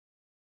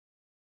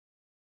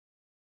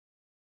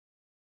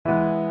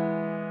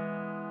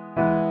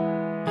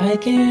I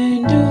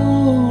can do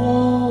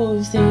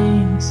all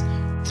things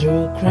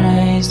through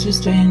Christ who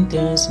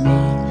strengthens me.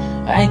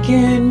 I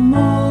can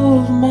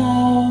move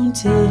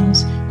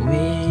mountains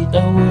with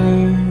a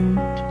word.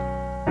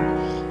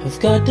 I've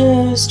got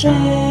the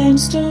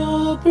strength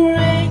to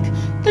break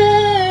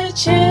the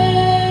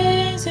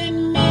chains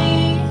in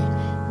me.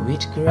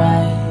 With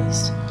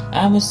Christ,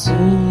 I'm a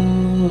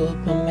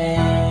Superman.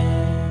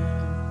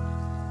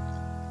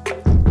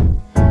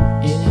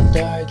 In the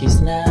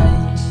darkest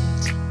night,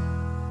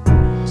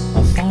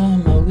 I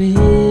found my way.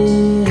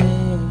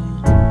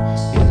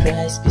 With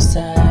Christ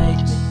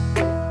beside me,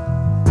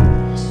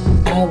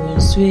 I will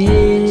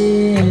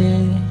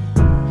sway.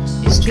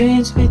 His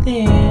strength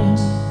within,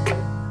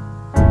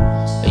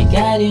 by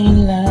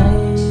guiding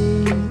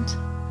light,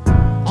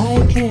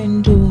 I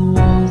can do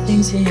all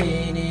things in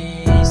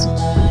His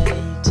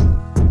might.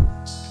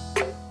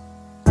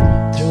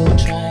 Through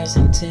trials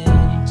and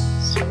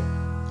tests,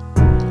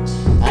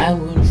 I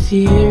won't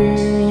fear,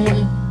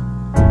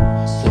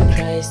 for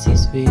Christ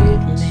is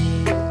with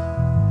me,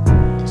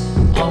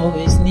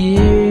 always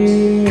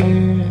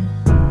near.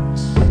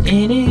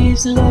 In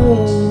His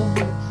love,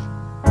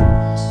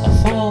 I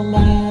found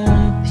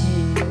my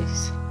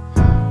peace.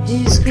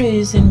 His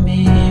grace in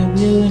me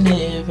will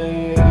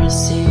never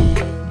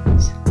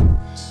cease.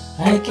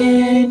 I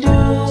can do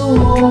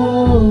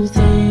all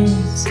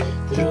things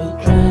through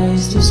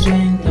Christ who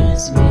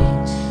strengthens me.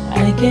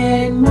 I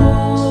can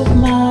move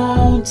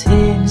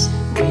mountains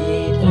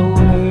with a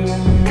word.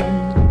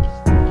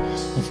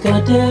 I've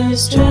got the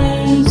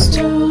strength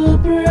to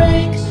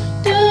break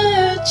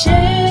the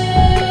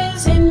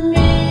chains in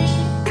me.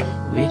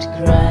 With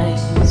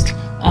Christ,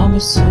 I'm a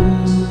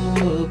Superman.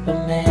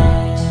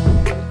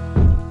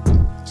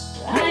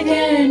 I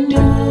can do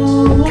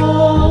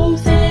all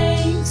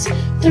things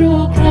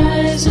through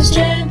Christ who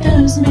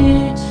strengthens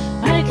me.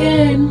 I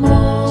can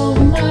move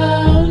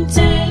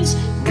mountains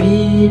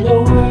with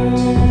a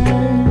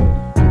word.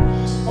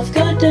 I've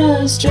got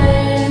the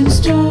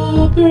strength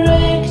to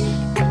break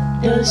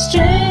the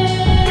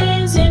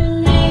strains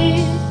in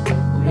me.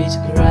 With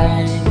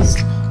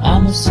Christ,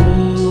 I'm a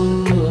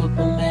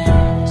Superman.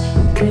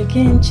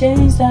 Breaking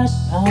chains that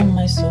bound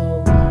my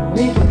soul.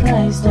 With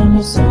Christ, I'm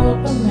a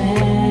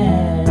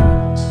Superman.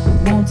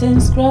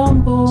 Mountains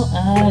crumble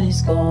at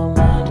His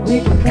command.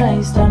 With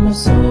Christ, I'm a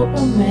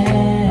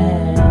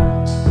Superman.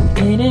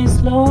 In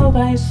His love,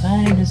 I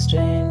find the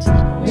strength.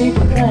 With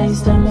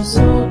Christ, I'm a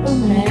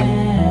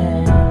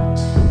Superman.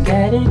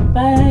 Guided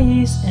by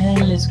His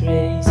endless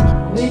grace.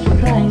 With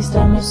Christ,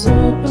 I'm a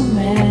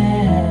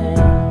Superman.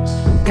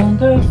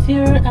 Conquered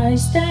fear, I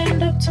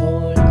stand up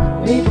tall.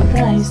 With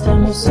Christ,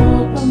 I'm a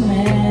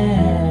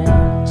Superman.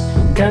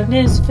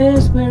 Darkness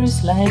fades where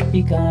His light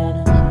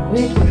began.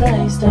 With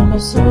Christ, I'm a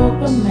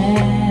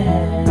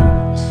Superman.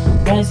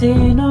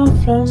 Rising up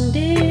from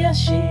the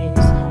ashes.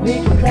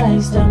 With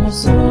Christ, I'm a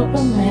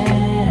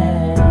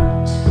Superman.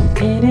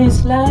 In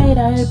His light,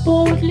 I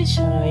boldly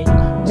shine.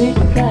 With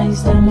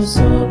Christ, I'm a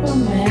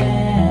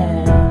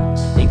Superman.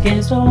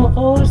 Against all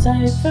odds,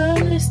 I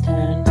firmly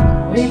stand.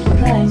 With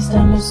Christ,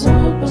 I'm a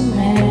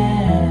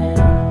Superman.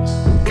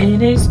 In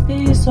His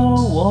peace,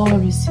 all war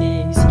is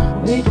His.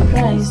 With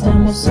Christ,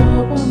 I'm a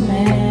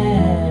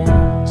Superman.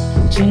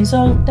 Chains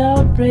of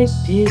doubt break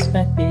piece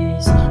by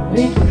piece.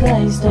 With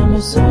Christ, I'm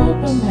a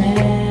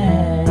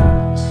Superman.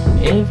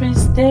 Every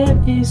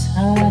step is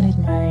hard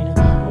mine.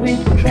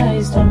 With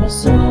Christ, I'm a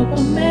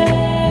Superman.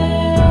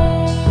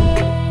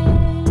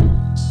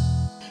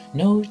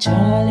 No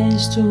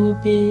challenge too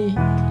big,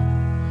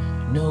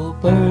 no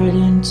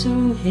burden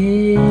too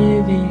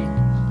heavy.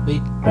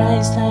 With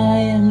Christ I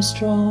am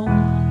strong,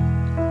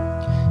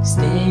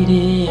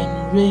 steady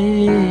and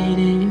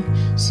ready.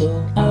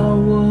 So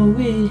I'll walk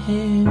with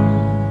Him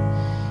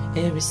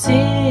every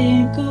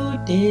single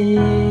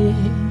day.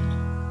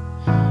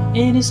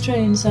 In His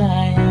strength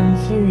I am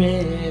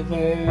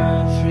forever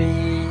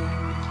free.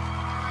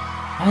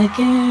 I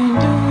can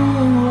do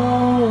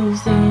all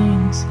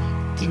things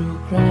through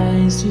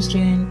Christ who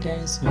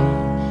strengthens me.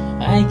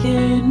 I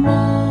can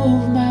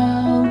move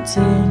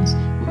mountains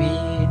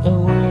with a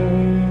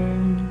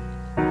word.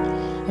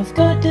 I've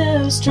got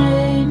the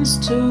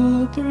strength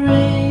to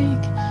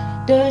break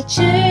the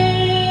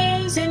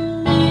chains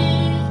in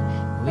me.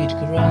 With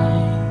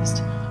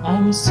Christ,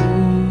 I'm a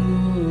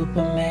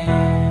Superman.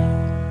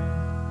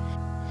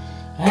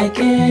 I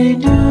can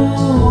do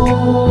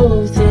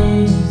all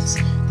things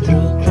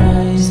through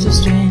Christ who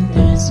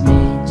strengthens me.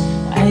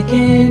 I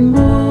can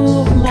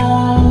move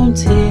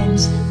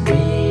mountains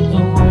with a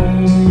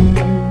word.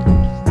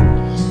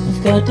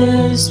 I've got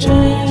the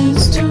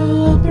strength to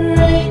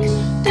break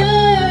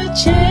the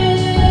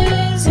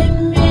chains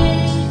in me.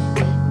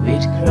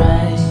 With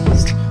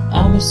Christ,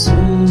 I'm a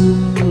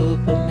Superman.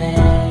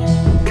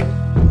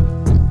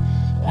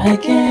 I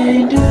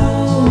can do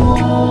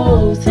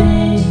all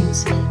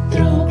things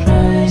through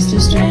Christ who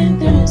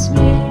strengthens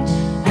me.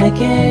 I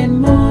can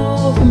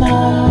move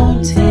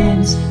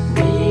mountains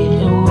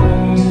with a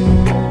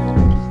word.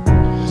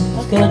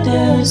 I've got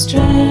the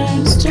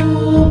strength to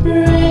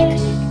break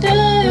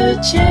the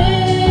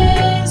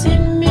chains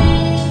in me.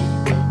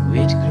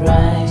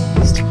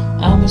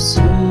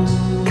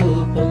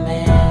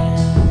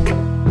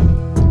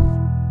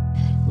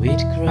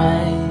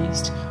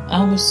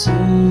 I'm a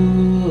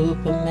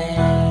Superman.